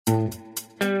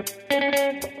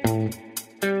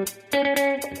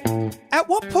At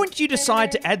what point do you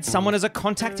decide to add someone as a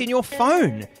contact in your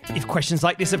phone? If questions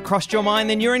like this have crossed your mind,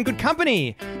 then you're in good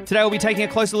company. Today we'll be taking a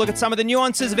closer look at some of the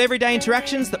nuances of everyday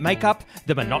interactions that make up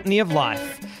the monotony of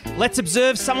life. Let's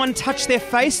observe someone touch their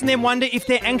face and then wonder if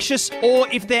they're anxious or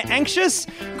if they're anxious.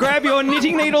 Grab your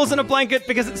knitting needles and a blanket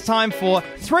because it's time for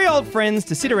three old friends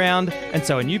to sit around and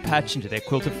sew a new patch into their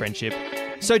quilted friendship.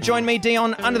 So join me,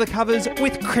 Dion, under the covers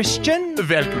with Christian.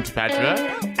 Welcome to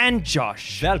Patchwork. And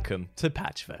Josh. Welcome to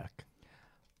Patchwork.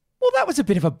 Well, that was a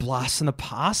bit of a blast from the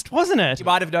past, wasn't it? You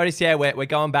might have noticed, yeah, we're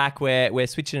going back. We're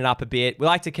switching it up a bit. We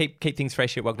like to keep things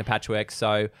fresh here at Welcome to Patchwork.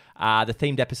 So the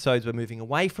themed episodes, we're moving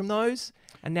away from those.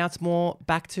 And now it's more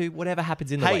back to whatever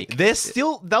happens in the week.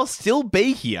 They'll still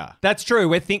be here. That's true.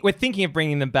 We're thinking of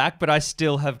bringing them back, but I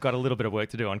still have got a little bit of work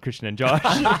to do on Christian and Josh.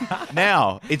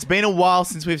 Now, it's been a while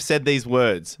since we've said these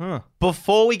words.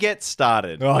 Before we get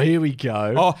started, Oh, here we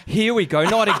go. Oh, here we go.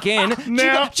 Not again.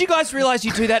 Do you guys realise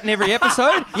you do that in every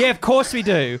episode? Yeah, of course we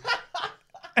do.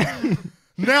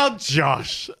 now,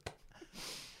 Josh.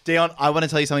 Dion, I want to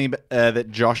tell you something that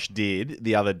Josh did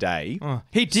the other day.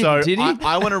 He did, did he?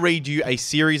 I want to read you a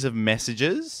series of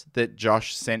messages that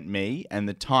Josh sent me and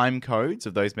the time codes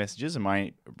of those messages and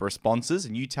my responses,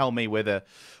 and you tell me whether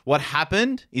what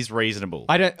happened is reasonable.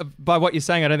 By what you're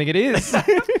saying, I don't think it is.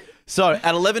 So, at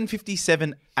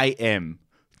 11:57 a.m.,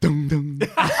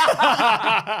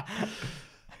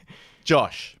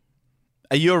 Josh,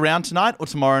 are you around tonight or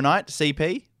tomorrow night,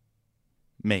 CP?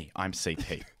 Me, I'm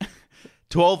CP.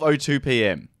 12:02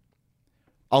 p.m.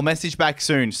 I'll message back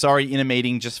soon. Sorry, in a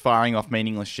meeting, just firing off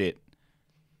meaningless shit.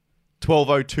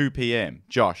 12:02 p.m.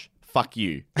 Josh, fuck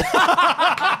you. Sorry,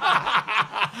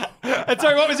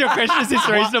 what was your question? Is this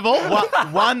reasonable?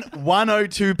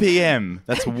 1:02 p.m.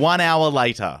 That's 1 hour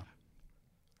later.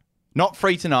 Not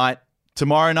free tonight.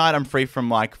 Tomorrow night, I'm free from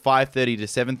like 5:30 to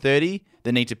 7:30.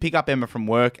 Then need to pick up Emma from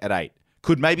work at 8.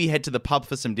 Could maybe head to the pub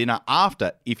for some dinner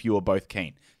after if you are both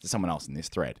keen. There's someone else in this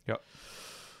thread. Yep.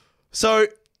 So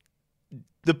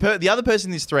the other person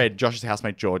in this thread, Josh's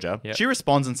housemate Georgia, she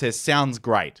responds and says, sounds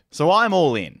great. So I'm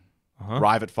all in.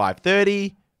 Arrive at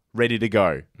 5:30, ready to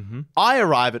go. I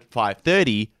arrive at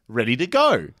 5:30, ready to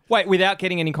go. Wait, without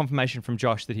getting any confirmation from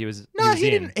Josh that he was No, he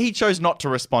in. didn't. He chose not to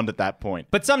respond at that point.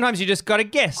 But sometimes you just got to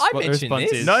guess I what the mentioned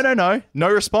response this. is. No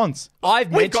response.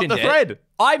 We've got the thread.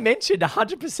 I mentioned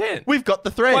 100%. We've got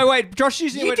the thread. Wait, Josh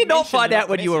using You did not find out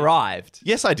when you arrived.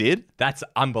 Yes, I did. That's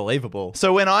unbelievable.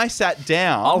 So when I sat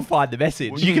down... I'll find the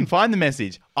message. You can find the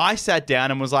message. I sat down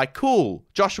and was like, cool,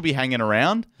 Josh will be hanging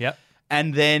around. Yep.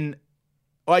 And then...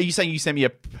 Oh, are you saying you sent me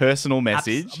a personal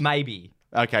message? Maybe.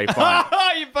 Okay, fine.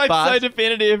 You're both so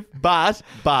definitive. But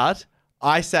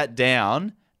I sat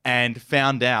down and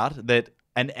found out that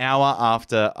an hour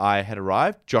after I had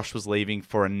arrived, Josh was leaving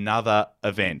for another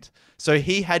event. So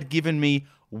he had given me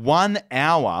 1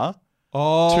 hour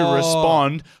to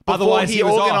respond before Otherwise he he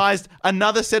was organised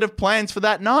another set of plans for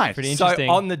that night. Pretty So interesting.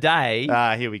 on the day,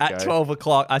 Here we go. at 12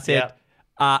 o'clock, I said,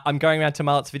 I'm going around to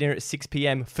Mullet's for dinner at 6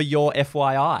 p.m. for your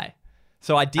FYI.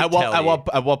 So I did tell you.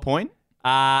 At what point?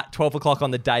 12 o'clock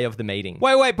on the day of the meeting.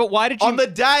 Wait, but why did you... On the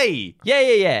day.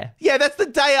 Yeah. Yeah, that's the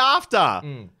day after.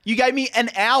 You gave me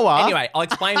an hour. Anyway, I'll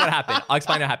explain what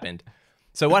happened.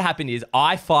 So what happened is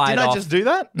I fired Didn't off... I just do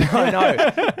that?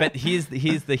 No. But here's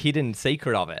the hidden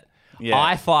secret of it. Yeah.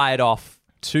 I fired off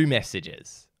 2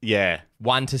 messages. Yeah.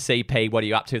 One to CP, what are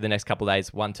you up to the next couple of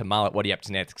days? One to Mullet, what are you up to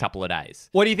the next couple of days?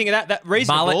 What do you think of that? That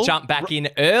reasonable? Mullet jumped back in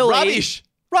early.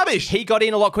 Rubbish. He got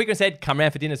in a lot quicker and said, come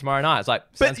around for dinner tomorrow night. I was like,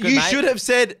 sounds But good, you mate. should have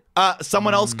said,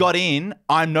 someone else got in.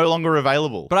 I'm no longer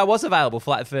available. But I was available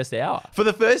for like the first hour. For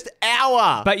the first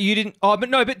hour. But you didn't... Oh,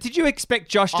 but did you expect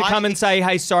Josh to come and say,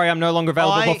 hey, sorry, I'm no longer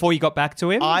available before you got back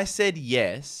to him? I said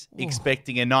yes,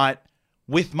 expecting a night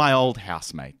with my old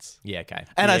housemates. Yeah, okay.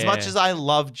 And as much as I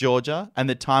love Georgia and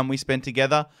the time we spent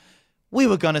together, we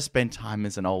were going to spend time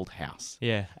as an old house.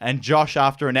 Yeah. And Josh,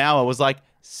 after an hour, was like,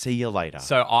 see you later.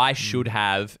 So I should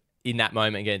have, in that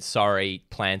moment, again, sorry,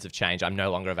 plans have changed. I'm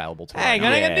no longer available tomorrow Hang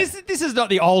night. on. This is not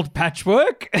the old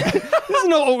patchwork. This is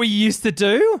not what we used to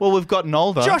do. Well, we've gotten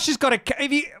older. Josh has got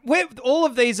all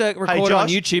of these are recorded on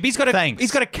Josh, YouTube. He's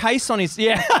got a case on his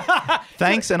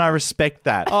Thanks, and I respect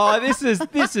that. Oh, this is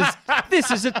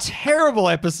a terrible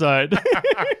episode.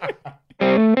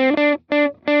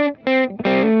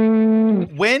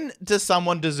 When does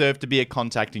someone deserve to be a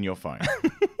contact in your phone?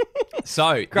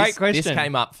 So Great this question.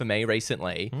 came up for me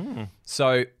recently.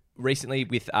 So recently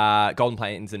with Golden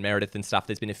Plains and Meredith and stuff,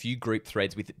 there's been a few group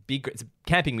threads with it's a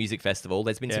camping music festival.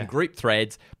 There's been some group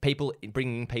threads, people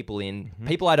bringing people in,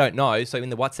 people I don't know. So in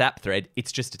the WhatsApp thread,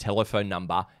 it's just a telephone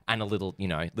number and a little,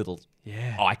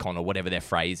 icon or whatever their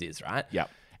phrase is, right? Yep.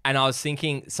 And I was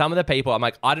thinking, some of the people, I'm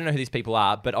like, I don't know who these people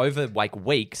are, but over like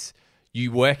weeks,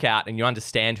 you work out and you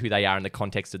understand who they are in the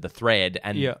context of the thread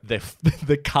and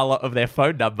the color of their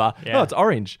phone number. Yeah. Oh, it's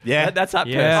orange. Yeah. That's that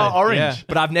Yeah. person. Oh, orange. Yeah.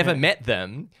 But I've never met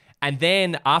them. And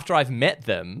then after I've met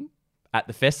them at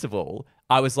the festival,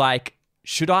 I was like,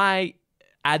 should I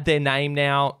add their name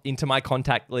now into my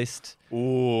contact list?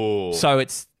 Ooh. So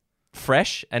it's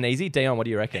fresh and easy. Dion, what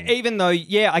do you reckon? Even though,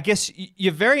 I guess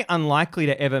you're very unlikely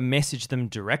to ever message them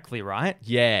directly, right?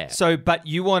 Yeah. So, but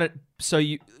you want it. So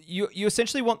you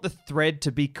essentially want the thread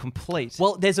to be complete.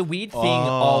 Well, there's a weird thing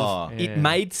of it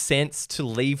made sense to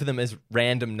leave them as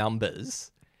random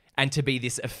numbers and to be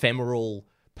this ephemeral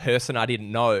person I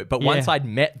didn't know. But once I'd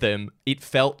met them, it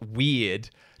felt weird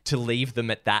to leave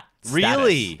them at that status.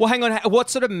 Really? Well, hang on.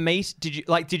 What sort of meet did you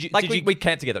like? Did you We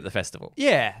camped together at the festival.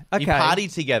 Yeah. Okay. You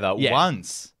partied together Yeah.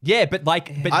 once. Yeah, but I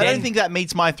then, don't think that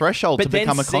meets my threshold to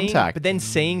become a contact. But then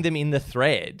seeing them in the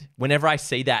thread, whenever I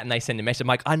see that and they send a message, I'm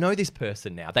like, I know this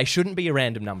person now. They shouldn't be a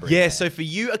random number. in Yeah, there. so for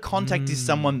you, a contact is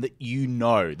someone that you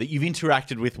know, that you've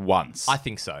interacted with once. I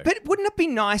think so. But wouldn't it be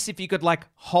nice if you could like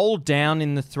hold down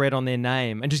in the thread on their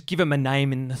name and just give them a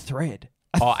name in the thread?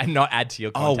 And not add to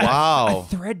your Oh, contact. wow.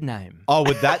 Thread name. Oh,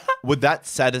 would that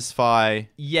satisfy?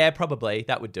 Yeah, probably.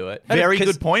 That would do it. Very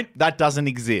 'Cause- good point. That doesn't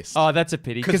exist. Oh, that's a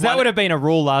pity because that one- would have been a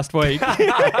rule last week.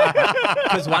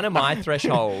 Because one of my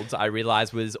thresholds I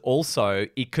realized was also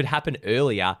it could happen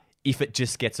earlier if it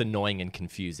just gets annoying and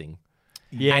confusing.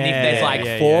 Yeah. And if there's like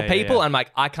yeah, four yeah, people, yeah. I'm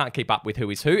like, I can't keep up with who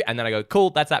is who. And then I go, cool,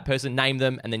 that's that person, name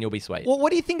them, and then you'll be sweet. Well, what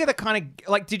do you think of the kind of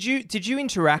like? Did you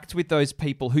interact with those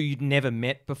people who you'd never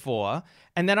met before,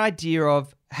 and that idea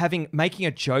of making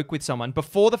a joke with someone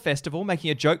before the festival,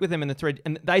 making a joke with them in the thread,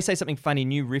 and they say something funny,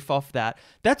 and you riff off that?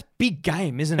 That's big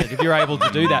game, isn't it? If you're able to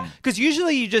do that, because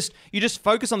usually you just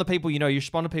focus on the people you know, you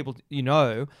respond to people you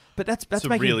know, but that's It's a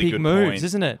making really big good moves, point.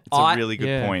 isn't it? It's a really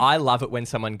good point. I love it when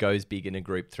someone goes big in a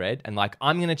group thread and like,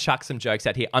 I'm going to chuck some jokes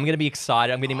out here. I'm going to be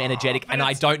excited. I'm going to be energetic. And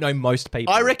I don't know most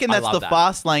people. I reckon that's love the that.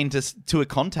 fast lane to a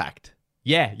contact.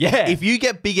 Yeah, yeah. If you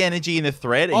get big energy in the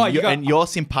thread and, you're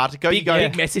simpatico, you big, go,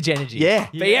 big message energy. Yeah.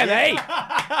 BME.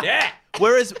 Yeah.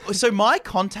 Whereas, so my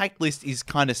contact list is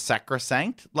kind of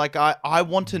sacrosanct. Like, I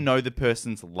want to know the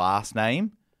person's last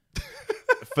name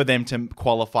for them to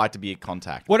qualify to be a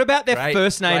contact. What about their Great-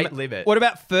 first name? great limit. What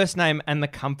about first name and the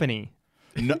company?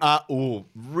 No,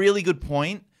 really good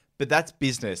point. But that's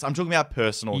business. I'm talking about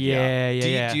personal here.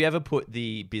 Yeah. Do you ever put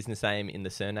the business name in the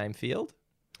surname field?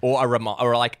 Or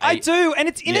like I do, and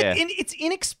it's Yeah. it's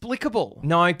inexplicable.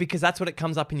 No, because that's what it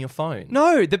comes up in your phone.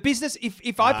 No, the business.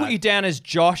 If I put you down as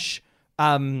Josh,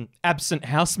 absent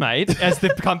housemaid as the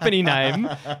company name,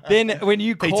 then when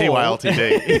you call,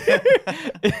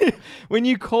 PTYLTD. when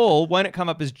you call, won't it come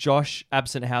up as Josh,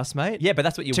 absent housemaid? Yeah, but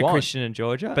that's what you to want. Christian and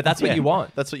Georgia. But that's what you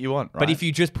want. That's what you want, right? But if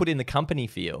you just put in the company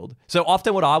field, so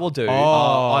often what I will do,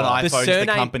 on the iPhones, the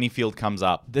surname- company field comes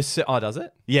up. does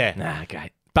it? Yeah. Nah,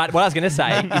 great. But what I was going to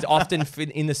say is often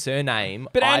in the surname.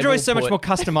 But I Android's so will much more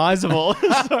put- customizable.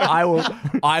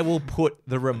 I will put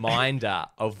the reminder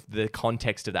of the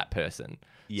context of that person.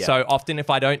 Yeah. So often if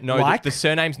I don't know Like? the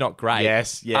surname's not great.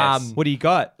 Yes. What do you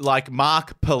got? Like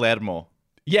Mark Palermo.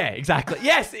 Yeah, exactly.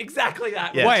 Yes, exactly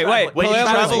that. Yeah. Wait. When you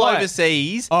Palermo's travel what?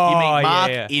 overseas, Oh, you meet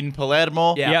Mark yeah. in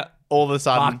Palermo. Yeah. Yeah. All of a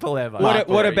sudden, Mark Palermo. What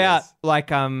Mark about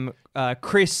Palermo, like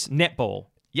Chris Netball?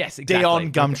 Yes, exactly.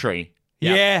 Dion Gumtree.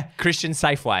 Yeah. Christian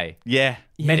Safeway. Yeah.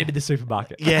 Met him in the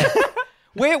supermarket. Yeah.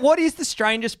 What is the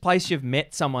strangest place you've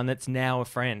met someone that's now a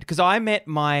friend? Because I met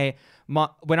my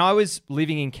when I was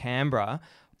living in Canberra,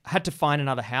 had to find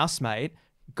another housemate.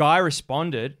 Guy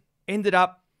responded, ended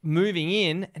up moving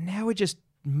in, and now we're just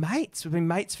mates. We've been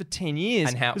mates for 10 years.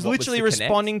 And how- It was what was literally the connect?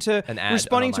 responding to An ad,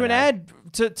 responding to an online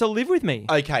ad to live with me.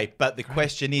 Okay, but the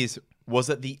question is, was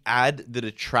it the ad that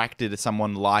attracted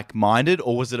someone like-minded,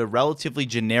 or was it a relatively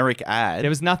generic ad? There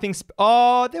was nothing.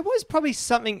 There was probably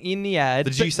something in the ad.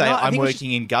 Did you but say, no, I I'm think it was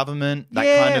working in government, that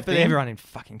yeah, kind of but thing? everyone in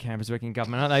fucking Canberra's working in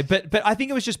government, aren't they? But I think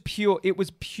it was just pure. It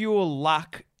was pure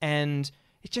luck, and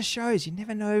it just shows you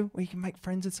never know where you can make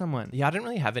friends with someone. Yeah, I don't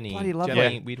really have any. Bloody love do you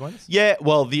have it. any weird ones? Yeah,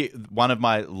 well, one of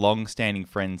my long-standing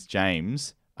friends,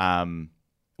 James,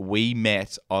 we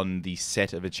met on the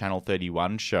set of a Channel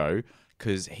 31 show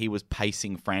because he was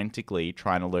pacing frantically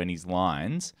trying to learn his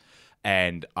lines.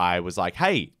 And I was like,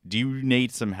 hey, do you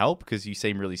need some help? Because you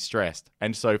seem really stressed.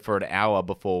 And so for an hour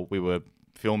before we were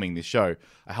filming this show,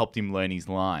 I helped him learn his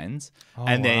lines. Oh,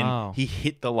 and then wow. he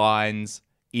hit the lines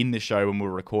in the show when we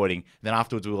were recording. Then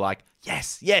afterwards we were like,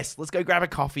 yes, let's go grab a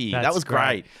coffee. That That's was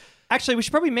great. Actually, we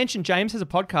should probably mention James has a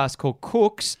podcast called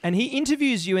Cooks, and he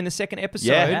interviews you in the second episode.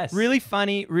 Yeah. Yes. Really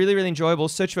funny, really, really enjoyable.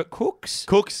 Search for Cooks.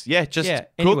 Cooks, just Yeah, cooks.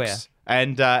 anywhere.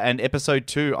 And episode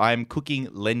 2, I'm cooking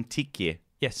lenticchie.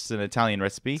 Yes. It's an Italian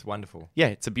recipe. It's wonderful. Yeah,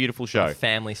 it's a beautiful show.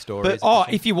 Family stories. Oh,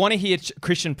 if you want to hear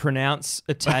Christian pronounce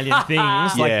Italian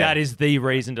things, like Yeah. that is the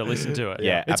reason to listen to it.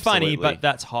 Yeah, It's funny, absolutely. but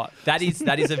that's hot. that is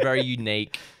a very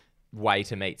unique way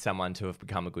to meet someone to have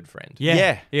become a good friend.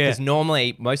 Yeah. Because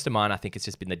normally, most of mine, I think it's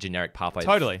just been the generic pathway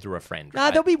Totally. through a friend. No, right?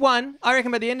 there'll be one. I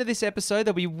reckon by the end of this episode,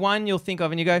 there'll be one you'll think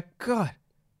of and you go, God,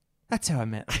 that's how I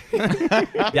met.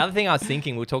 The other thing I was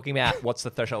thinking, we are talking about what's the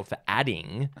threshold for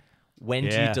adding. When do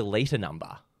Yeah. you delete a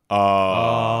number?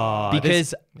 Oh.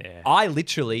 Because yeah. I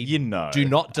literally You know. do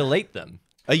not delete them.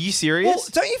 Are you serious? Well,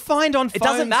 don't you find on phones... It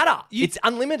doesn't matter. You, It's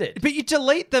unlimited. but you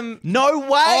delete them... no way.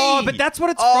 Oh, but that's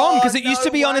what it's from, because it used no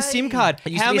to be on a way. SIM card.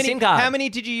 It used to be a SIM card. How many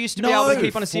did you used to be No, able to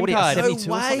keep on a SIM 40 or card?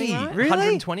 72 or No something, way. right? Really?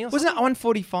 120 or something? Wasn't it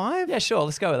 145? Yeah, sure.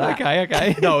 Let's go with that.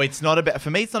 Okay. No, it's not about.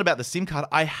 For me, it's not about the SIM card.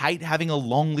 I hate having a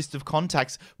long list of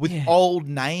contacts with old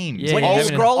names. Yeah, When yeah,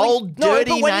 you're yeah. scrolling, old no,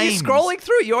 dirty but when names. you're scrolling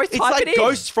through, you always It's type like it in.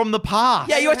 ghosts from the past.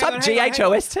 Yeah, you always Hang type on, hang on, hang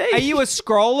on. GHOST. Are you a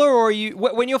scroller, or are you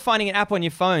when you're finding an app on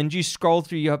your phone? Do you scroll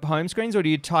through your home screens, or do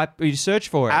you search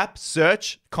for it? App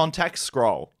search contact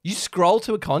scroll. You scroll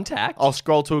to a contact? I'll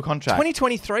scroll to a contract.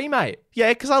 2023, mate. Yeah,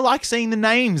 because I like seeing the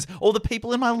names or the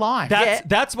people in my life.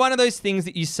 That's one of those things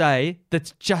that you say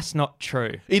that's just not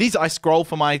true. It is. I scroll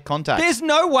for my contacts. There's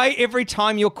no way every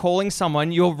time you're calling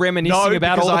someone, you're reminiscing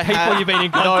about because all the I people have- you've been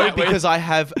in contact No, with. because I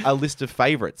have a list of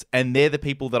favorites, and they're the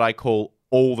people that I call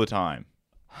all the time.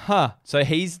 Huh. So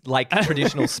he's like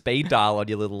traditional speed dial on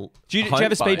your little. Do you home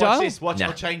have a speed phone. dial? Watch this. Watch. Nah,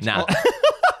 I'll change. nah.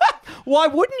 Why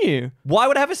wouldn't you? Why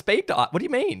would I have a speed dial? What do you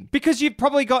mean? Because you've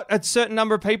probably got a certain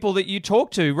number of people that you talk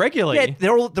to regularly. Yeah,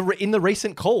 they're all in the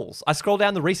recent calls. I scroll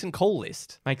down the recent call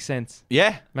list. Makes sense.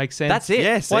 Yeah. Makes sense. That's it.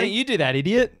 Yeah, Why see? don't you do that,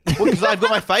 idiot? Well, because I've got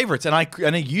my favorites, and I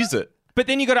use it. But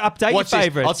then you got to update Watch your this.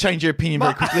 favorites. I'll change your opinion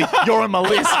very quickly. You're on my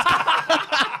list.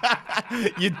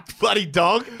 You bloody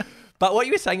dog. But what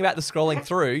you were saying about the scrolling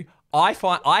through, I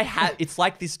find it's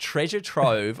like this treasure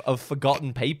trove of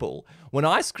forgotten people. When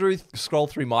I scroll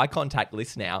through my contact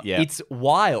list now, Yeah. it's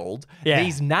wild. Yeah.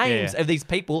 These names Yeah. of these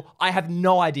people, I have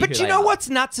no idea. But who you they know are. what's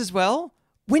nuts as well?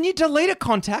 When you delete a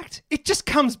contact, it just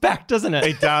comes back, doesn't it?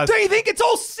 It does. Don't you think it's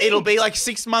all synced? It'll be like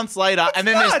 6 months later, and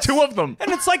then there's nuts. 2 of them.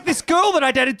 And it's like this girl that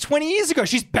I dated 20 years ago.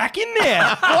 She's back in there.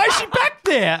 Why is she back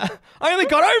there? I only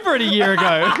got over it a year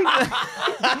ago.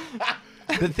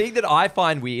 The thing that I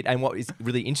find weird and what is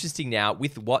really interesting now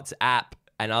with WhatsApp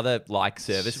and other like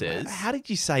services, How did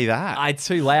you say that? it's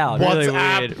too loud. Really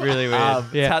weird. Really weird.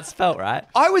 That's how it's spelt, right?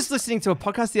 I was listening to a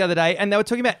podcast the other day and they were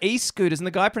talking about e-scooters and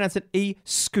the guy pronounced it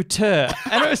e-scooter.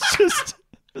 And it was just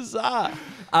bizarre.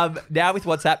 Now with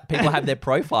WhatsApp, people have their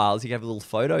profiles. You can have a little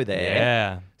photo there.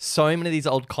 Yeah. So many of these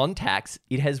old contacts,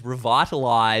 it has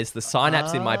revitalized the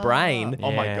synapse in my brain.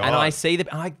 Oh my Yeah. God. And I see them,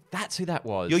 and that's who that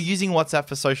was. You're using WhatsApp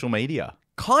for social media.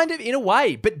 kind of in a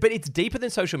way, but it's deeper than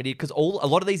social media because a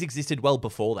lot of these existed well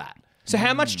before that. So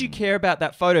how much do you care about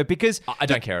that photo? Because I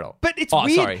don't care at all. But it's Oh,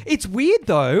 weird. sorry. It's weird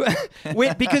though,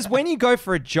 because when you go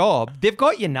for a job, they've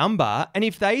got your number, and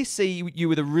if they see you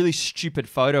with a really stupid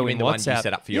photo mean in the one you WhatsApp,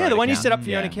 set up for your yeah, own the one you account? set up for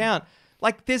your own Yeah. account,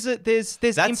 like there's That's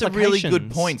a really good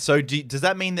implications. point. So does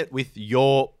that mean that with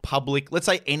your public, let's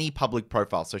say any public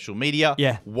profile, social media,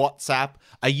 Yeah. WhatsApp,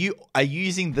 are you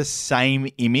using the same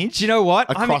image? Do you know what?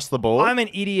 Across the board? I'm an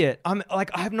idiot. I'm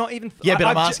like, I have not even. Yeah, but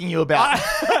I'm I've asking you about-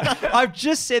 I've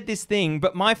just said this thing,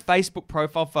 but my Facebook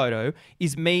profile photo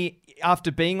is me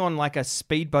after being on like a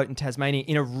speedboat in Tasmania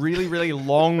in a really, really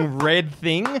long red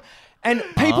thing. And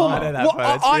people, I know that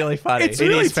photo. It's really funny. It's It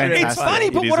really is fantastic. It's funny,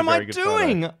 It but is what a am I very good photo.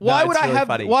 doing? No, Why would it's I really have?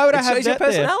 funny. Why would I It have shows your that there?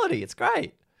 personality. It's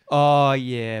great. Oh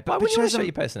yeah, but Why wouldn't you shows wanna show I'm-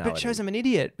 your personality? But shows I'm an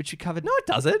idiot, which you covered. No, it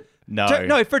doesn't. No.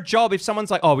 No, for a job, if someone's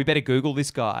like, "Oh, we better Google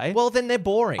this guy." Well, then they're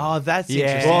boring. Oh, that's Yeah.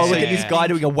 interesting. Oh, So look you at this guy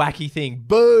doing a wacky thing.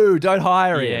 Boo! Don't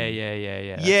hire him.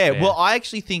 yeah. That's Yeah, fair. well, I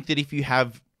actually think that if you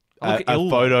have a, look a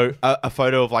ill.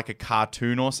 photo of like a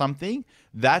cartoon or something,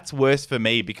 that's worse for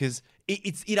me because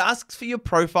it asks for your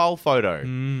profile photo.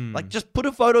 Like, just put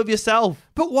a photo of yourself.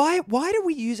 But why do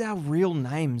we use our real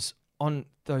names on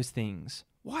those things?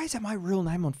 Why is that my real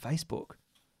name on Facebook?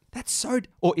 That's so...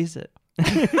 Or is it?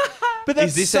 But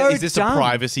that's Is so this dumb. a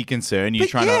privacy concern? You But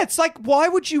trying yeah, to... it's like, why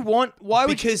would you want...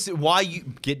 Because why you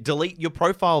delete your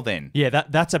profile then? Yeah,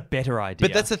 that's a better idea.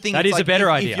 But that's the thing. That it's is like, a better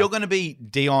if, idea. If you're going to be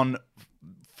Dion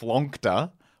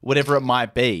Flonkter, whatever it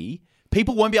might be,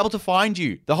 people won't be able to find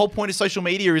you. The whole point of social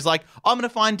media is like, I'm going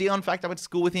to find Dion. In fact, I went to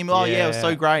school with him. Oh, yeah, it was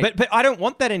so great. But I don't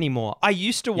want that anymore. I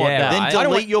used to want Yeah, that. then right.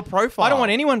 delete your profile. I don't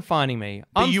want anyone finding me.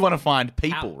 But you want to find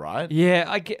people, right? Yeah,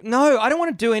 I get. No, I don't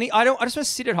want to do any. I just want to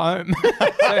sit at home.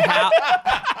 So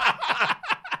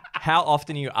how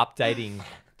often are you updating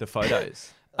the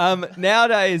photos?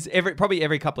 Nowadays, probably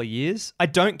every couple of years. I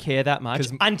don't care that much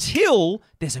until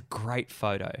there's a great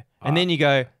photo, and then you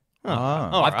go,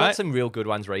 I've got some real good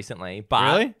ones recently,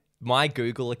 but Really? my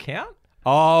Google account,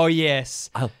 oh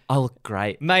yes, I look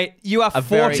great. mate, you are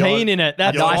very 14 in it.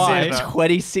 That's You're why. nice Nice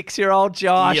 26-year-old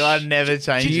Josh. You are never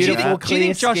changing Beautiful, that. Do you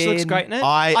think clear Josh looks skin. great in it?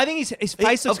 I think his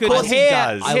face looks of good. course His he hair,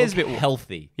 does. I hair's a look bit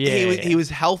healthy. Yeah, He was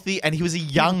healthy and he was a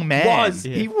young man.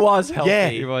 He was healthy. Yeah,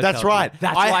 He was that's healthy. right.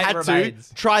 That's I why it had remains.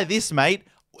 to try this, mate.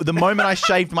 The moment I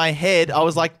shaved my head, I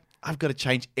was like, I've got to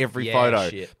change every Yeah, photo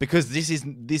shit. because this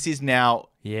is now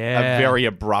Yeah. a very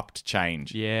abrupt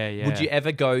change. Yeah. Would you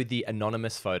ever go the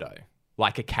anonymous photo?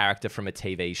 Like a character from a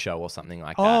TV show or something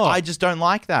like that? Oh. I just don't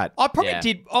like that. I probably Yeah.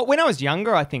 did. Oh, when I was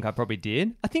younger, I think I probably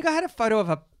did. I think I had a photo of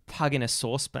a pug in a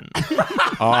saucepan.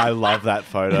 Oh, I love that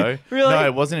photo. Really? No,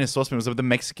 it wasn't in a saucepan. It was with the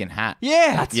Mexican hat.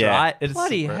 yeah. That's Yeah. right. It's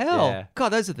Bloody super- hell. yeah. God,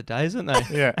 those are the days, aren't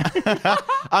they? Yeah.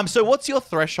 So what's your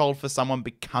threshold for someone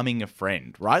becoming a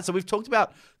friend, right? So we've talked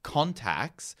about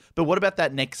contacts, but what about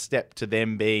that next step to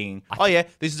them being, oh yeah,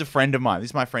 this is a friend of mine. This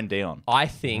is my friend Dion. I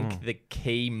think the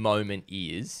key moment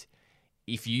is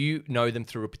if you know them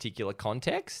through a particular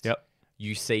context, Yep.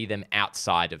 you see them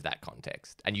outside of that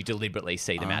context and you deliberately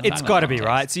see them outside It's of got to that be, context.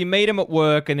 right? So you meet them at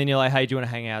work and then you're like, hey, do you want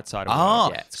to hang outside of work? Oh,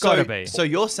 Yeah, it's got to be. So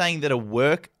you're saying that a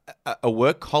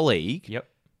work colleague Yep.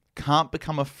 can't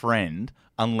become a friend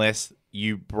unless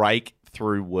you break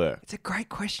through work. It's a great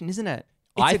question, isn't it?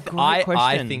 It's a great I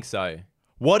question. think so.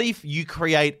 What if you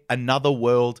create another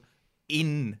world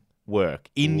in work,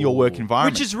 in your work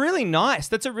environment? Which is really nice.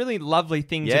 That's a really lovely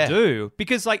thing Yeah. to do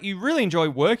because, like, you really enjoy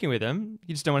working with them.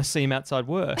 You just don't want to see them outside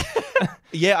work.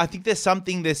 Yeah, I think there's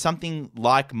something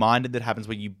like-minded that happens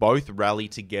where you both rally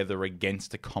together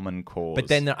against a common cause. But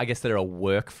then I guess they're a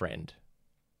work friend.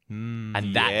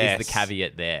 And that is yes. the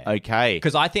caveat there. okay,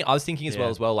 Because I was thinking Yeah.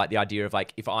 as well, like the idea of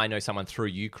like if I know someone through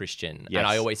you, Christian, Yes. and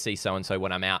I always see so and so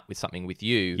when I'm out with something with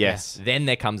you. Yes. Then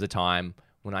there comes a time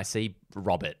when I see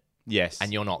Robert yes,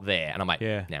 and you're not there, and I'm like,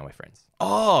 Yeah. now we're friends.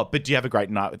 oh, but do you have a great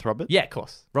night with Robert? Yeah, of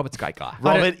course. Robert's a great guy.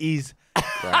 Robert is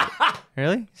great.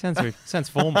 Really? Sounds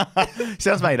formal.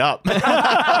 Sounds made up.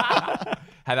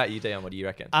 How about you, Dion? What do you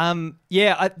reckon?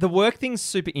 The work thing's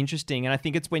super interesting, and I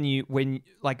think it's when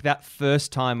like that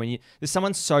first time when there's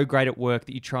someone so great at work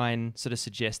that you try and sort of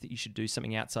suggest that you should do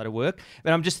something outside of work.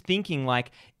 But I'm just thinking,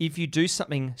 like, if you do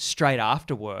something straight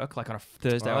after work, like on a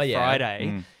Thursday Oh, or yeah.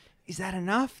 Friday. Is that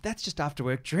enough? That's just after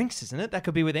work drinks, isn't it? That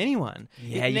could be with anyone.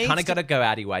 yeah, It you needs kind of to- got to go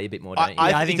out of your way a bit more, don't you?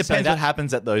 I it think so. depends That- what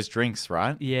happens at those drinks,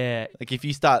 right? Yeah, Like if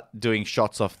you start doing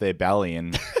shots off their belly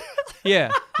and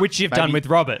yeah. Which you've done with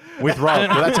Robert. with Rob,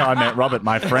 well, that's how I met Robert,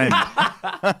 my friend.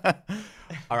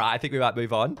 All right, I think we might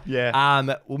move on. Yeah.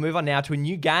 We'll move on now to a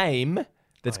new game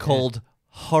that's called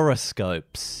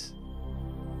Horoscopes.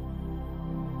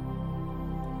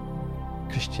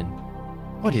 Christian,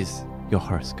 what is your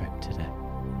horoscope today?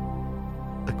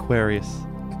 Aquarius.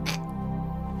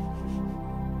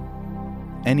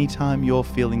 Anytime you're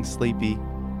feeling sleepy,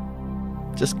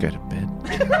 just go to bed.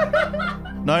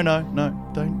 No,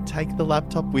 don't take the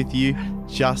laptop with you.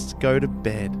 Just go to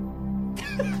bed.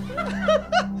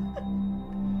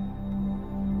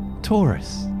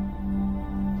 Taurus.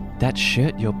 That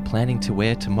shirt you're planning to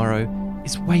wear tomorrow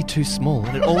is way too small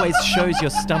and it always shows your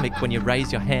stomach when you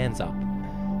raise your hands up.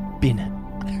 Bin it.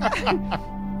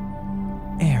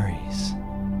 Aries.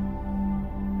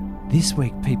 This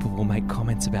week, people will make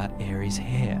comments about Aries'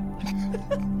 hair.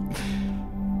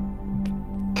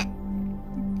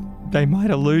 They might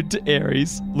allude to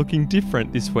Aries looking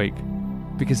different this week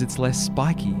because it's less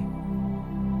spiky.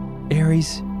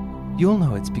 Aries, you'll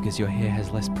know it's because your hair has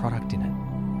less product in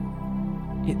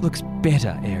it. It looks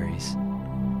better, Aries.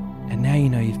 And now you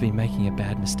know you've been making a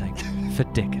bad mistake for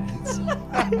decades.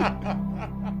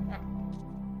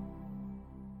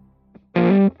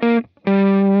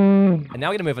 And now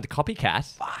we're going to move on to Copycat.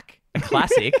 Fuck. A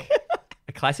classic.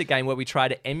 A classic game where we try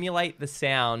to emulate the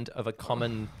sound of a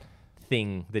common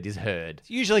thing that is heard. It's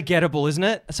usually gettable, isn't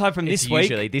it? Aside from It's this week.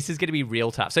 usually. This is going to be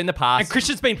real tough. So in the past... And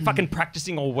Christian's been fucking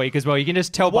practicing all week as well. You can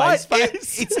just tell by his What?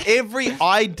 face. It's every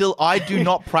I do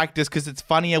not practice because it's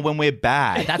funnier when we're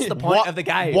bad. That's the point of the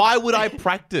game. Why would I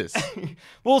practice?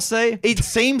 We'll see. It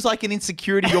seems like an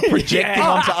insecurity you're projecting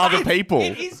onto other people.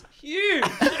 It is huge.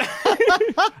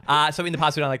 So in the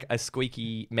past, we've done like a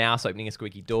squeaky mouse opening a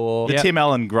squeaky door. The Tim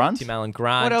Allen grunt. Tim Allen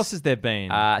grunt. What else has there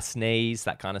been? Sneeze,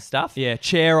 that kind of stuff. Yeah,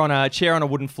 chair on a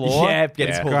wooden floor. Yeah, get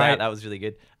us pulled Great. out. That was really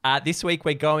good. This week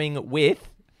we're going with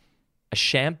a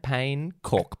champagne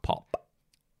cork pop.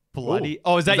 Bloody.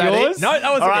 Oh, is that Is that yours? it? No, that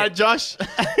wasn't All right, it. Josh.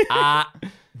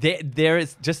 There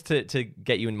is, just to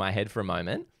get you in my head for a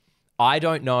moment, I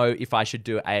don't know if I should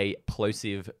do a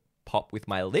plosive pop with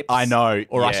my lips. I know,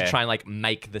 Or I yeah. should try and like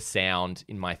make the sound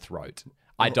in my throat.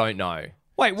 I don't know.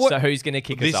 Wait, what? So who's going to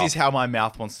kick us This off? is how my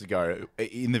mouth wants to go.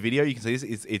 In the video, you can see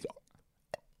this. It's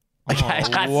Okay, Oh,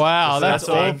 that's- wow, that's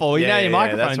what- awful. You know your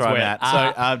microphone's that's where wet. I'm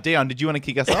at. So, Dion, did you want to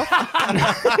kick us off?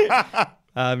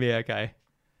 Yeah, okay.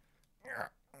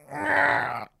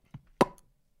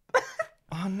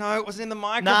 Oh no, it was in the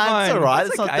microphone. Nah, it's all right. It's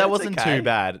It's not, okay, that it's wasn't okay. too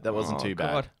bad. That wasn't Oh, too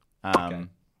bad. God. Um,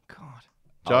 God.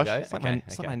 I'll Josh? go. It's like, Okay,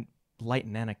 it's like okay. my late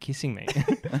Nana kissing me.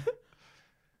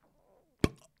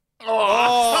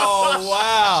 Oh,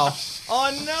 wow.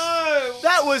 Oh no.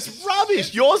 that was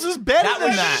rubbish. Yours was better That than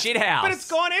was that. shit house. But it's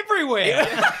gone everywhere.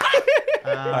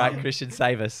 All right, Christian,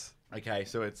 save us. Okay,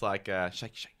 so it's like shake,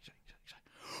 shake, shake, shake,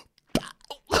 shake.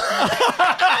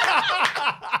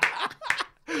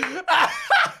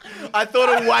 I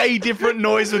thought a way different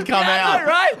noise would come Yeah, I out. know,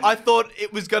 right? I thought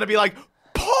it was going to be like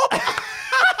pop.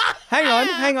 hang on.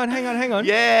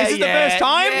 Yeah, Is this the yeah, first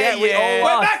time? yeah, we all We're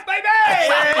lost. back, baby.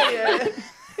 Yeah.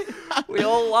 We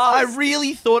all I lost.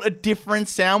 really thought a different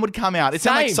sound would come out. It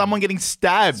sounded like Same. someone getting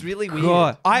stabbed. It's really weird.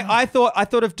 God, I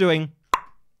thought of doing,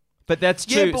 but that's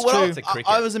too. Yeah, it's but what too. It's a cricket.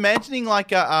 I was imagining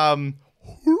like a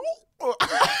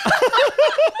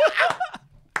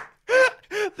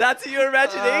That's what you're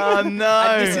imagining? Oh, no.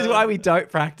 And this is why we don't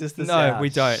practice the No, sound. we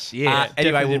don't. Shit. Anyway,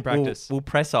 Definitely didn't practice. We'll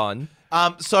press on.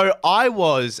 So I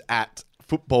was at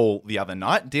football the other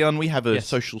night. Dion, we have a Yes.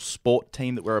 social sport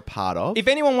team that we're a part of. If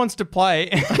anyone wants to play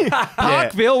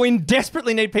Parkville, we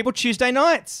desperately need people Tuesday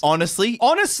nights. Honestly,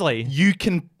 Honestly,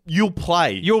 you'll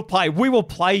play. you'll play. We will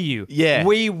play you. Yeah.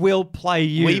 We will play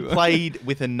you. We played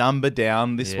with a number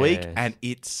down this week, Yes. and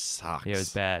it sucks. Yeah, it was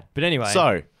bad. But anyway.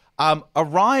 So,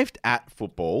 arrived at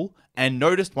football and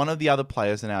noticed one of the other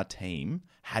players in our team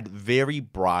had very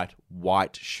bright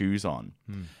white shoes on.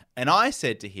 And I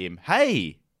said to him,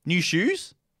 "Hey, new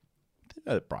shoes?"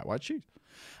 Bright white shoes.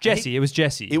 Jesse, it was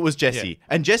Jesse. It was Jesse.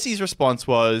 And Jesse's response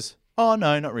was, "Oh,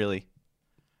 no, not really."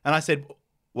 And I said,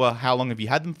 "Well, how long have you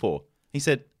had them for?" He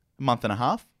said, "A month and a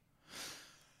half."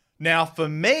 Now, for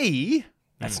me,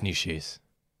 That's new shoes.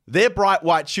 they're bright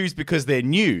white shoes because they're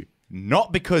new,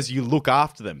 not because you look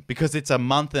after them, because it's a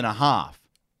month and a half.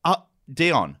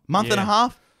 Dion, month and a Yeah.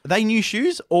 half? Are they new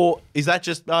shoes? Or is that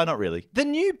just, not really? The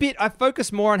new bit, I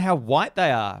focus more on how white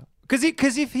they are.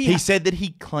 Because if he... He said that he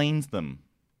cleans them.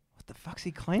 What the fuck's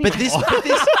he cleaning? But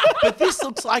this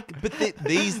looks like,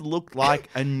 these look like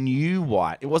a new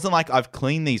white. It wasn't like I've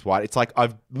cleaned these white. It's like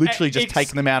I've literally just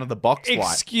taken them out of the box white.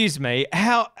 Excuse me,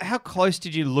 how close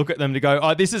did you look at them to go,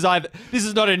 oh, this is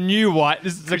not a new white,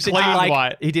 this is a clean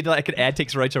white. He did like an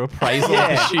Antiques Roadshow appraisal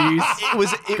Yeah. of the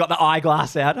shoes. It Got the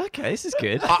eyeglass out. Okay, this is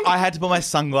good. I had to put my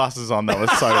sunglasses on. That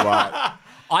was so white.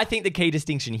 I think the key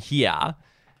distinction here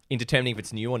in determining if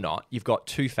it's new or not, you've got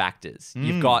two factors.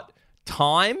 You've got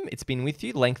time, it's been with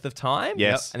you, length of time.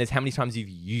 Yes. And there's how many times you've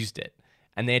used it.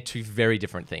 And they're two very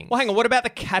different things. Well, hang on, what about the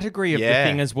category of Yeah. the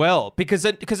thing as well? Because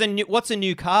what's a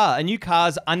new car? A new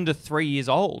car's under 3 years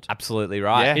old. Absolutely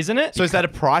right. Yeah. Isn't it? So is that a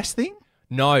price thing?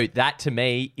 No, that to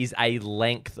me is a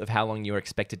length of how long you're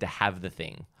expected to have the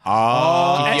thing.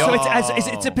 Oh. And so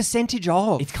it's a percentage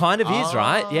of. It kind of is,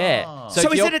 right? Yeah. So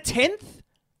if is you're- it a 10th?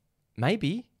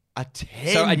 Maybe. A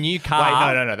 10. So a new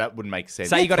car- Wait, no, that wouldn't make sense.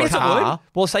 Say you got a Yes, it car.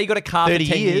 Well, say you got a car for 30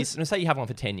 10 years. years. No, say you have one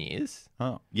for 10 years.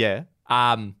 Oh, yeah.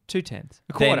 2/10.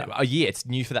 A Then quarter. a year, it's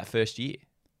new for that first year.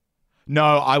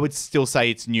 No, I would still say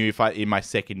it's new if in my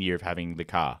second year of having the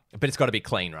car. But it's got to be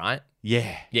clean, right?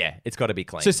 Yeah. Yeah, it's got to be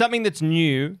clean. So something that's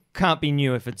new can't be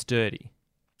new if it's dirty.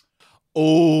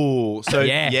 Oh, so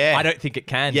yeah, I don't think it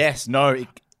can. Yes, no,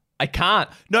 I can't.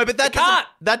 no, but that can't.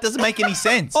 that doesn't make any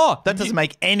sense. Oh, that doesn't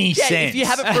make any Yeah, sense. if you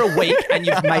have it for a week and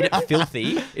you've made it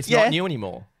filthy, it's Yeah. not new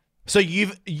anymore. so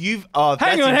you've oh,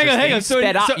 Hang that's on. interesting. So,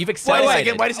 sped up. so- You've Wait a accelerated.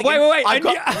 second. Wait a second. Wait. I've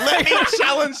got, let me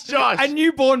challenge Josh. A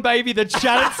newborn baby that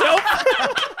shat itself?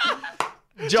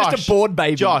 Josh, Just a bored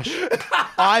baby. Josh, or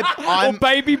I'm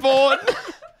baby born?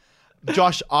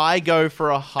 Josh. I go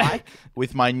for a hike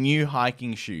with my new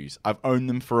hiking shoes. I've owned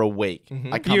them for a week.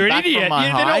 I come You're an back idiot. from my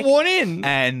They're not hike worn in.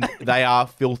 and they are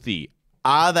filthy.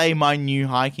 Are they my new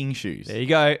hiking shoes? There you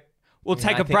go. We'll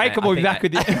take I a think break they- and we'll I be back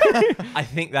think with you. I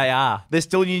think they are. They're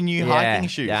still your new hiking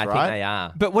shoes, yeah, I right? think they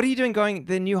are. But what are you doing going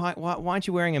the new height? Why aren't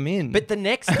you wearing them in? But the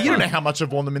next You don't know how much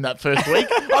I've worn them in that first week.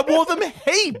 I wore them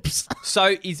heaps.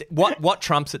 So is what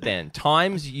trumps it then?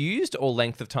 Times used or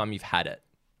length of time you've had it?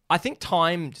 I think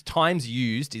times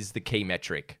used is the key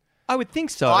metric. I would think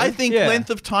so. I think Yeah. length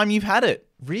of time you've had it.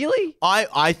 Really?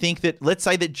 I think that, let's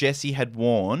say that Jesse had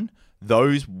worn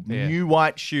those new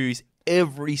white shoes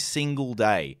every single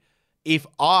day. If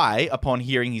I, upon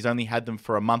hearing he's only had them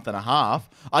for a month and a half,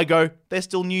 I go, they're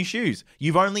still new shoes.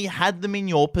 You've only had them in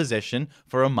your possession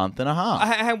for a month and a half.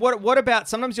 Hey, what about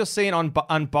sometimes you'll see an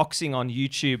unboxing on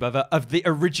YouTube of the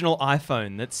original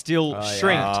iPhone that's still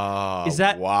shrinked? Oh, Is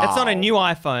that wow. That's not a new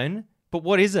iPhone, but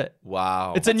what is it?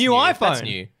 Wow. It's a new iPhone. That's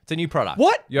new. It's a new product.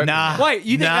 What? You're- Nah. Wait,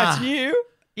 you think Nah. that's new?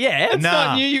 Yeah. It's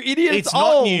not new, you idiot. It's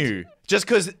old. not new. Just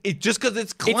because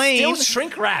it's clean. still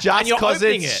shrink wrapped, Just and you're because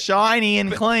opening it's it. shiny and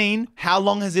clean. How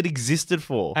long has it existed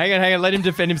for? Hang on. Let him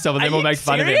defend himself, and then Are we'll you make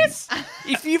fun serious?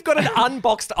 If you've got an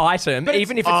unboxed item,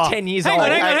 even if it's 10 years Hang old.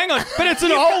 on. But it's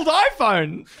an old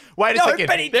iPhone. Wait a No, second.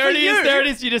 but it's There for it is. you. There it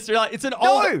is. You just realized it's an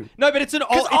old. No, but it's an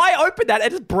Because old. I opened that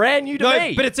and it's brand new to no,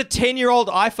 me. but it's a 10-year-old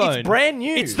iPhone. It's brand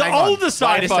new. It's the Hang on. oldest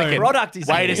Wait a iPhone. second. Product is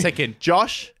Wait new. a second.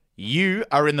 Josh, you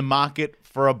are in the market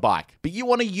for a bike, but you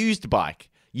want a used bike.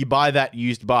 You buy that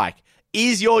used bike.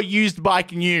 Is your used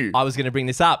bike new? I was going to bring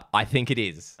this up. I think it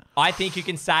is. I think you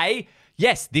can say,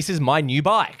 yes, this is my new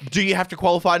bike. Do you have to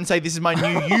qualify and say this is my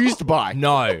new used bike?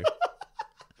 No.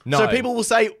 No. So people will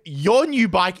say your new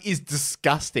bike is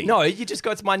disgusting. No, you just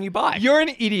go, it's my new bike. You're an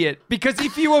idiot because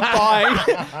if you were buying,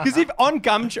 because if on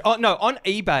on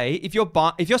eBay,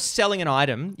 if you're selling an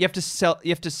item, you have to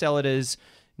sell it as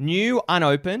new,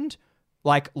 unopened,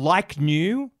 like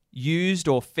new, used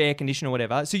or fair condition or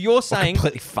whatever. So you're saying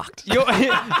completely fucked. You're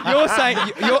saying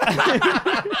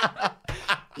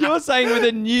you're saying with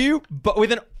a new but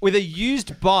with a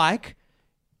used bike,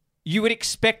 you would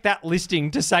expect that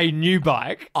listing to say new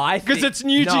bike because it's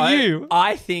new to you.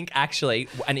 I think actually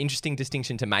an interesting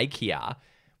distinction to make here,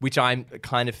 which I'm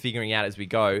kind of figuring out as we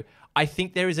go. I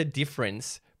think there is a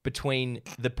difference between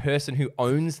the person who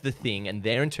owns the thing and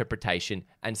their interpretation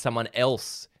and someone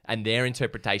else and their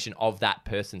interpretation of that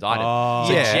person's item.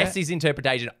 So Yeah. Jesse's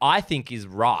interpretation, I think, is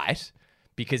right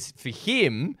because for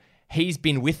him, he's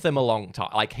been with them a long time.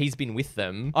 Like, he's been with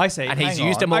them. I see. And he's Hang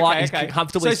used on. them a lot. Okay, He's okay.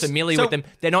 comfortably So- familiar so- with them.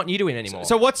 They're not new to him anymore.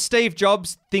 So what's Steve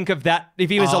Jobs think of that? If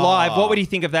he was alive, what would he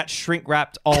think of that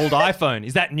shrink-wrapped old iPhone?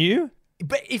 Is that new?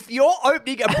 But if you're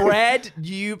opening a brand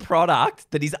new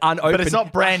product that is unopened, But it's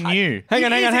not brand new. Hang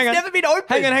on. It's never been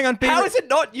opened. Hang on. How is it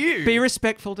not new? Be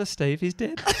respectful to Steve. He's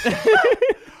dead.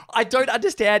 I don't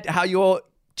understand how you're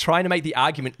trying to make the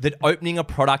argument that opening a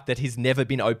product that has never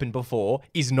been opened before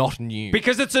is not new.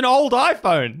 Because it's an old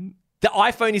iPhone. The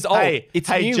iPhone is old. Hey, it's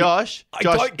hey, new. Josh, I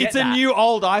Josh, don't get It's a that. new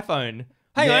old iPhone.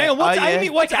 Hang Yeah. on. What's Oh, yeah. Amy?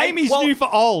 What's Okay, Amy's well- new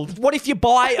for old? What if you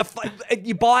buy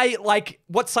you buy like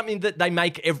what's something that they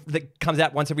make that comes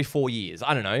out once every 4 years?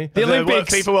 I don't know. The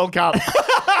Olympics. FIFA World Cup.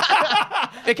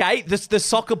 Okay, the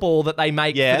soccer ball that they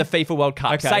make Yeah. for the FIFA World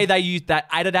Cup. Okay. Say they use that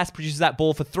Adidas produces that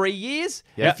ball for 3 years.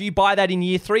 Yeah. If you buy that in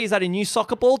year 3, is that a new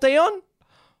soccer ball, Dion?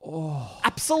 Oh,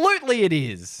 absolutely, it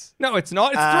is. No, it's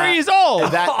not. It's 3 years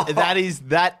old. that is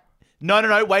that.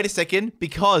 No. Wait a second.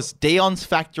 Because Dion's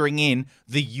factoring in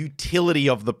the utility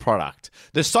of the product.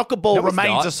 The soccer ball No, it's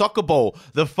remains not. a soccer ball.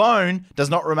 The phone does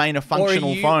not remain a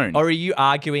functional phone. Or are you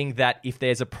arguing that if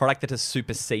there's a product that has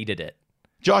superseded it?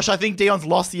 Josh, I think Dion's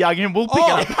lost the argument. We'll pick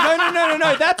it up.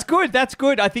 No. That's good. That's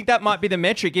good. I think that might be the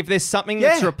metric. If there's something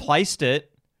that's Yeah. replaced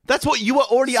it. That's what you were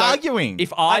already arguing.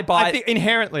 If I buy... I think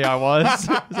inherently I was.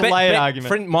 It's a layered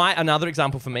argument. Another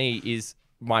example for me is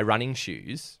my running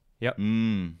shoes. Yep.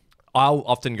 I'll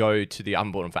often go to the, I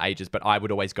haven't bought them for ages, but I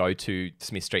would always go to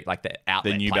Smith Street, like the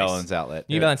outlet The New place. Balance outlet.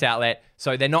 New Yeah. Balance outlet.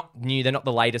 So they're not new, they're not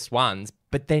the latest ones,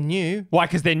 but they're new. Why?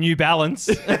 Because they're New Balance.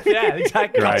 Yeah,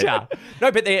 exactly. Right. Gotcha.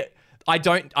 No, but they're... I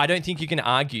don't think you can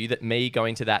argue that me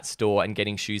going to that store and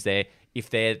getting shoes there, if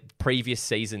they're previous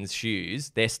season's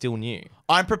shoes, they're still new.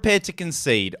 I'm prepared to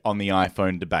concede on the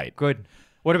iPhone debate. Good.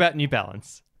 What about New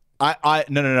Balance? No.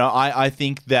 I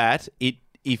think that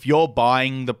if you're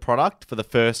buying the product for the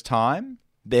first time,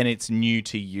 then it's new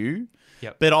to you.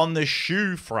 Yep. But on the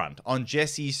shoe front, on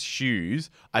Jesse's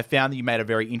shoes, I found that you made a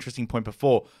very interesting point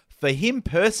before. For him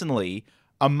personally,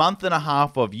 a month and a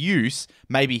half of use,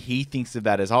 maybe he thinks of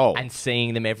that as old. And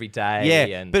seeing them every day.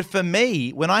 Yeah, And but for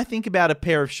me, when I think about a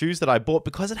pair of shoes that I bought,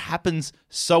 because it happens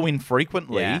so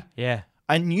infrequently, Yeah. Yeah.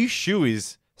 a new shoe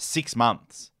is 6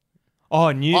 months.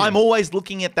 Oh, new. I'm always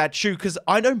looking at that shoe because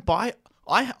I don't buy...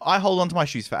 I hold on to my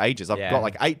shoes for ages. I've Yeah. got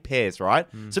like 8 pairs, right?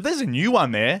 So if there's a new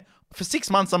one there, for 6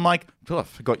 months, I'm like, oh, I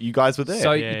forgot you guys were there.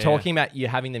 So Yeah, you're talking about you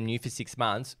having them new for 6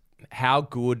 months. How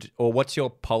good, or what's your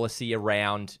policy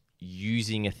around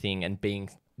using a thing and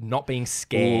not being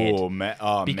scared? Oh, man.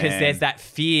 Because there's that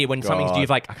fear when something's God. new,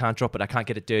 like, I can't drop it, I can't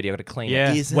get it dirty, I've got to clean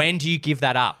Yeah. it. Isn't- When do you give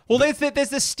that up? Well, there's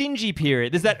the stingy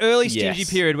period. There's that early stingy Yes.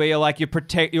 period where you're like,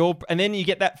 and then you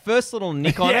get that first little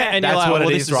nick on Yeah, it, and That's you're like, what well,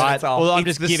 it this is, right? Well, I'm It's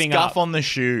just the giving scuff up. on the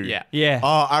shoe. Yeah. Yeah.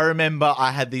 Oh, I remember I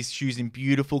had these shoes in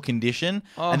beautiful condition,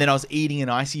 and then I was eating an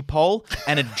icy pole,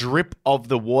 and a drip of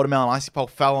the watermelon icy pole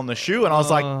fell on the shoe, and I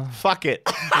was like, "Fuck it,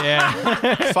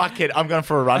 Yeah. fuck it, I'm going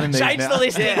for a run in these Change now." the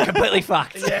listing, completely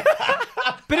fucked.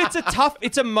 But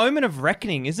it's a moment of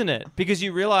reckoning, isn't it? Because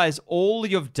you realize all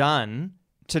you've done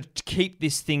to keep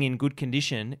this thing in good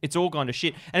condition, it's all gone to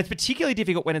shit. And it's particularly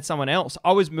difficult when it's someone else.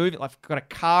 I was moving, like, I've got a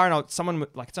car, and someone,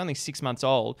 like, it's only 6 months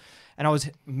old, and I was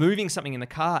moving something in the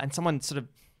car, and someone sort of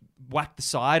whacked the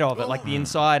side of it, like the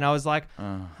inside, and I was like,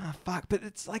 oh, fuck. But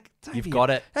it's like, You've got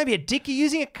it. Don't be a dick. You're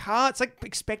using a car. It's like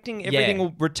expecting everything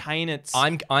will retain its...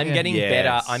 I'm getting Yes.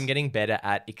 better. I'm getting better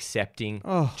at accepting.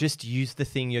 Oh. Just use the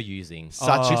thing you're using.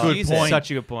 Such a Oh, good use it. point. Such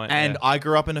a good point. And yeah. I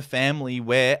grew up in a family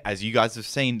where, as you guys have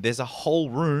seen, there's a whole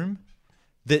room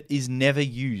that is never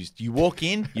used. You walk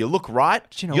in, you look right,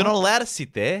 you know you're what? not allowed to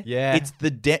sit there. Yeah. It's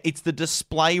the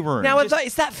display room. Now,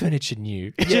 is that furniture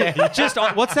new? just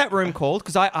what's that room called?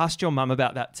 Because I asked your mum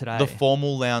about that today. the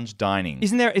formal lounge dining. Is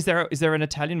there an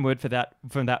Italian word for that,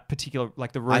 from that particular,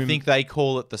 like, the room? I think they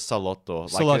call it the salotto.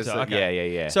 Salotto, there's a-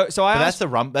 okay. Yeah. So I But asked,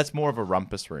 that's more of a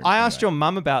rumpus room. I asked anyway. your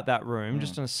mum about that room,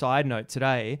 just on a side note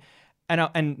today,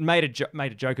 and made a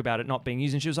joke about it not being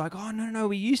used, and she was like, "Oh no,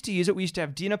 we used to use it. We used to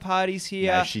have dinner parties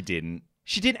here." No, she didn't.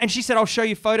 She did, and she said, "I'll show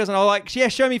you photos," and I was like, "Yeah,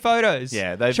 show me photos.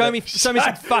 Yeah, show me some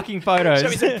fucking photos. Show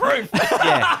me some proof.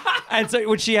 Yeah. And so,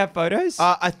 would she have photos?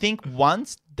 I think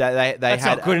once they That's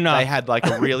had not good enough. they had like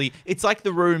a really it's like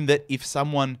the room that if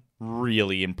someone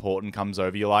really important comes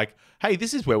over, you're like, "Hey,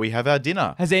 this is where we have our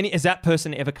dinner." Has that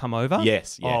person ever come over?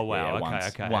 Yes. Yeah, Oh wow. yeah,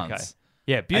 okay. once. Okay.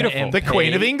 Yeah. Beautiful. And The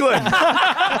Queen of England.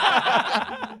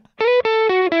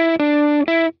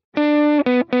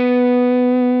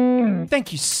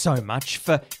 Thank you so much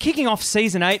for kicking off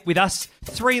season 8 with us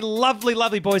three lovely,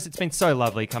 lovely boys. It's been so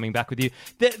lovely coming back with you.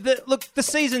 Look, the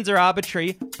seasons are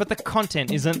arbitrary, but the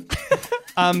content isn't.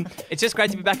 It's just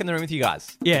great to be back in the room with you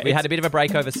guys. Yeah, we had a bit of a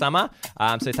break over summer,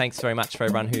 so thanks very much for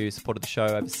everyone who supported the show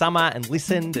over summer and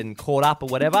listened and caught up or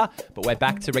whatever. But we're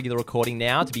back to regular recording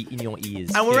now to be in your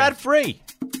ears. And we're ad free.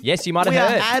 Yes, you might have We are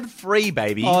heard. ad free,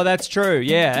 baby. Oh, that's true.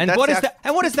 Yeah. And That's what is our- that?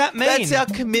 And what does that mean? That's our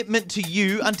commitment to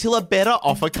you until a better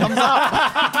offer comes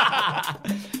up.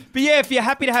 But yeah, if you're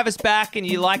happy to have us back and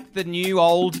you like the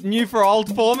new for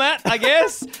old format, I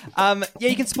guess,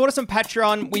 you can support us on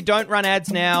Patreon. We don't run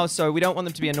ads now, so we don't want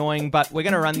them to be annoying, but we're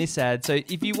going to run this ad. So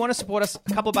if you want to support us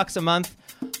a couple of bucks a month,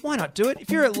 why not do it?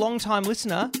 If you're a long-time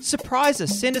listener, surprise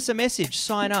us, send us a message,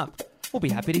 sign up. We'll be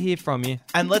happy to hear from you.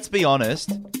 And let's be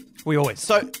honest, We always.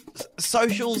 so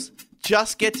socials,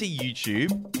 just get to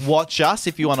YouTube. Watch us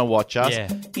if you want to watch us. Yeah.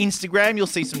 Instagram, you'll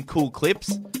see some cool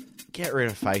clips. Get rid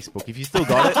of Facebook if you still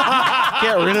got it.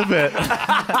 Get rid of it.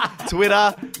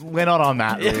 Twitter, we're not on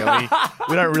that really.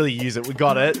 We don't really use it. We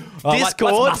got it.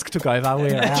 Discord. Once Musk took over,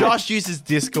 we're out. Josh uses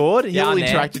Discord. He'll I'm there.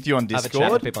 interact with you on I have a chat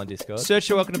Discord. with people on Discord. Search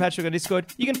for Welcome to Patrick on Discord.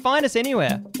 You can find us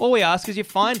anywhere. All we ask is you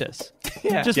find us.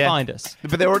 Just Yeah. find us.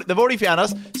 But they've already found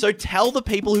us. So tell the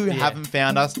people who haven't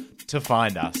found us to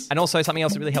find us. And also something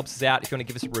else that really helps us out, if you want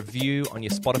to give us a review on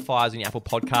your Spotify's and your Apple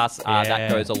Podcasts, that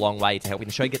goes a long way to helping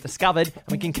the show get discovered, and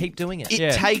we can keep doing it.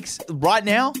 It takes, right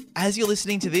now, as you're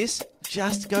listening to this,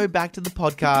 just go back to the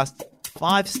podcast,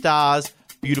 5 stars,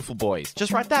 beautiful boys.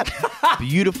 Just write that.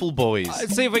 Beautiful boys.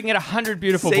 Let's see if we can get 100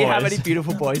 beautiful See boys. how many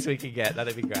beautiful boys we can get.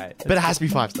 That'd be great. But it has to be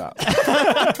 5 stars.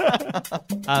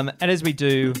 And as we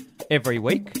do every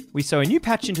week, we sew a new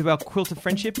patch into our quilt of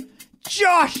friendship.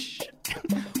 Josh!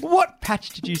 What patch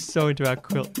did you sew into our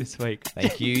quilt this week?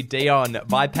 Thank you, Dion.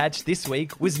 My patch this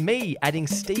week was me adding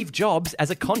Steve Jobs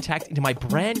as a contact into my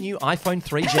brand new iPhone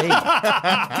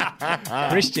 3G.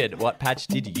 Christian, what patch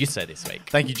did you sew this week?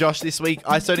 Thank you, Josh. This week,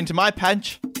 I sewed into my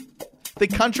patch the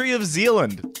country of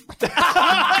Zealand.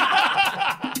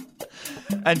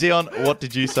 And Dion, what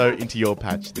did you sew into your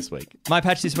patch this week? My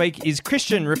patch this week is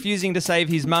Christian refusing to save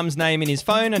his mum's name in his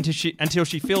phone until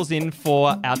she fills in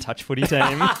for our touch footy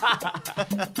team.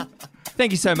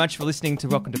 Thank you so much for listening to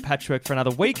Welcome to Patchwork for another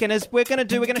week. And as we're going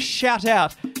to shout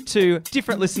out to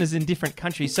different listeners in different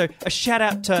countries. So a shout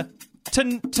out to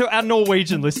our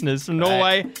Norwegian listeners from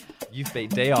Norway. You've been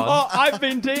Dion. Oh, I've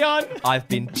been Dion. I've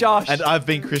been Josh. And I've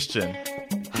been Christian.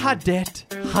 Hadet.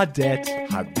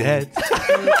 Hadet. I'm dead.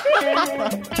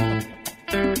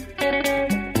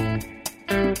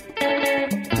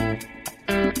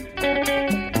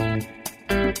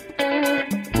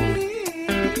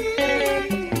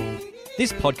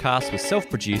 This podcast was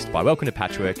self-produced by Welcome to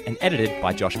Patchwork and edited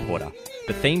by Josh Porter.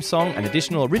 The theme song and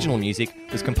additional original music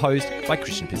was composed by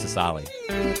Christian Pisasali.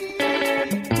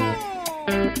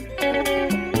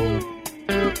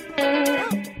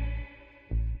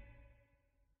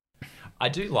 I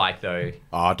do like, though...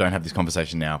 Oh, don't have this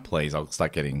conversation now, please.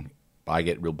 I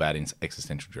get real bad in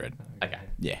existential dread. Okay.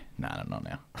 Yeah, no, not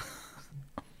now.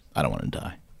 I don't want to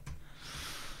die.